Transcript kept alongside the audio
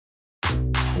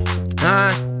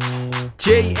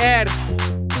JR.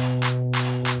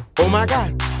 Oh my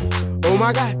god, oh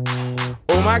my god,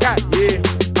 oh my god, yeah.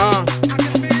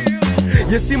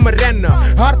 Je ziet me rennen,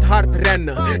 hard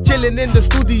rennen. Chillen in de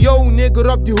studio,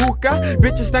 nigger op die hoeka.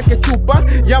 Bitches naar kechupa,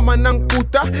 ja man nang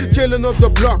puta. Chillen op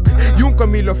de blok, Jong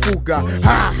Camilo Fuga.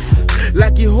 Ha!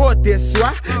 Like je hoort dit,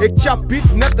 zwaar. Ik chap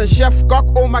beats net een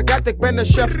chef-kok. Oh my god, ik ben een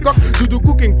chef-kok. Doe de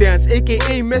cooking dance,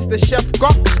 a.k.a. Mr.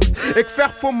 Chef-kok. Ik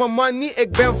vecht voor mijn money,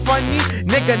 ik ben funny.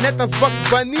 Nigga net als Bugs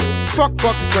Bunny. Fuck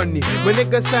Bugs Bunny. Mijn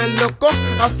niggas zijn loco,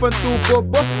 af en toe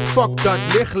bobo. Fuck dat,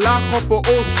 lig laag op een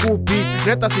old school beat.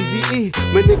 Net als Easy E.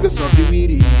 Mijn niggas op die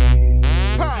weedy.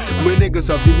 Mijn niggas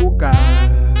op die hookah.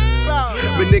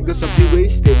 Mijn niggas op die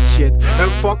wasted shit. En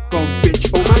fuck on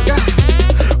bitch, oh my god.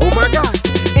 Oh my god.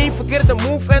 Eén verkeerde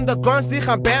move en de guns die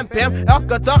gaan bam bam.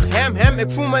 Elke dag hem,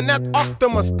 ik voel me net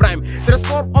Optimus Prime.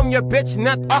 Transform om je bitch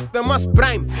net Optimus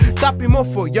Prime. Tap je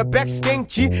moffo, je back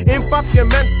stinkt G. In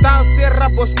papierment staal,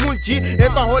 serrabos mulchi.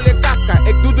 En dan hol ik kaka,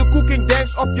 ik doe de cooking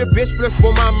dance op je bitch plus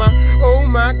bomama. Oh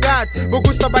my god, me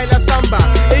gusta baila samba.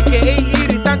 A.k.a.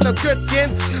 irritante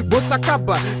kutkind, bossa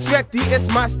kabba. Swag die is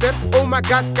master, oh my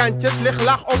god kantjes. Lig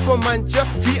laag op een mandje,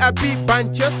 VIP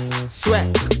bandjes. Swag,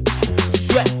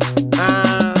 swag.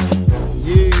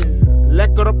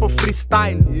 Lekker op een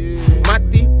freestyle.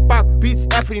 Mattie, pak beats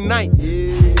every night.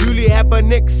 Jullie hebben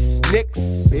niks.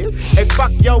 Ik pak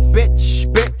jouw bitch.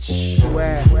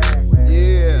 Swag.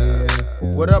 Yeah.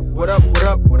 What up?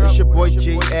 It's your boy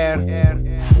JR.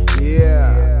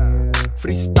 Yeah.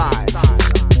 Freestyle.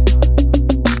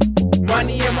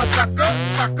 Money in my zakken.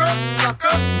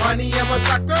 Money in my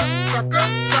zakken.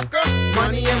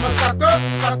 Money in my zakken.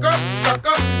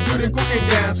 Doe de cooking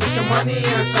dance als je money in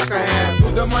je zakken hebt.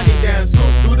 Doe de money dance,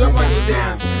 doe de money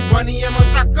dance. Money in mijn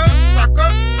zakken.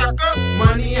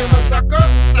 Money in mijn zakken.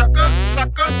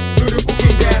 Doe de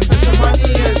cooking dance als je money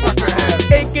in je zakken hebt.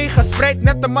 1K gespreid,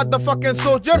 net een motherfucking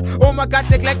soldier. Oh my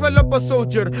god, ik lijk wel op een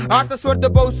soldier. Haters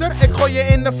worden bozer, ik gooi je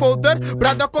in de folder.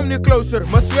 Brada, kom nu closer.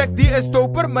 Mijn swag die is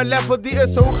doper, mijn level die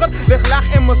is hoger. Lig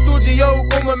laag in mijn studio,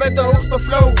 komen met de hoogste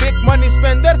flow. Big money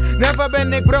spender, never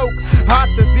ben ik broke.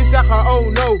 Haters die zeggen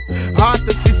oh no.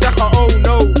 Haters die zeggen oh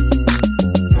no.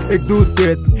 Ik doe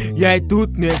dit, jij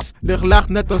doet niks. Lig laag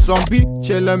net een zombie,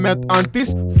 chillen met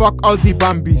anties. Fuck al die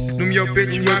bambies. Noem jouw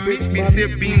bitch mami, be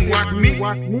sipping what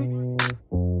me.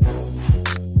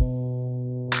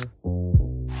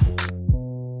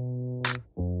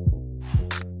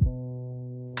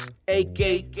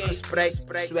 AK, gespreid,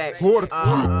 swag. Hoort.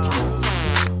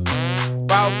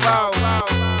 Bouw.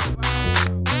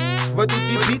 Wat doet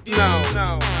die beat nou?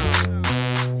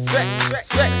 Swag.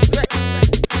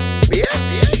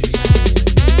 Bitch.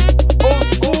 Old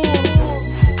school.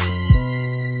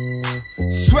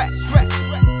 Swag.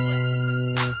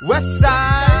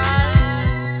 Westside.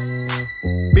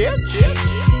 Bitch.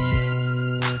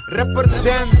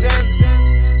 Represent.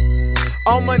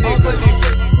 All my niggas.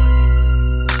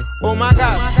 Oh my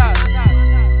god.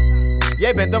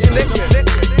 Jij bent een flikker.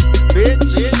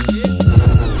 Bitch.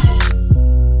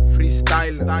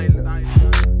 Freestyle.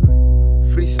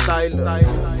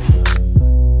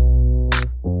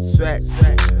 Swag.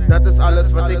 Dat is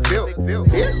alles wat ik wil.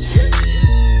 Bitch.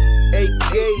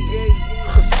 AK.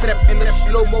 Gestrapt in een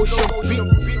slow motion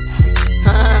beat.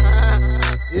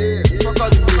 Yeah. Fuck all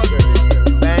die flikkers.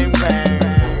 Bang.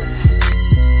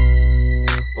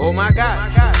 Oh my god.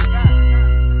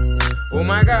 Oh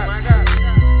my god.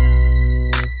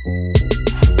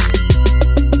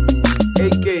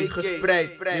 AK gespreid,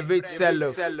 je weet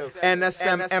zelf.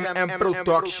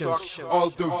 NSMMproductions,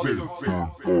 all the way.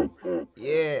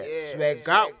 Yeah, swag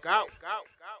out.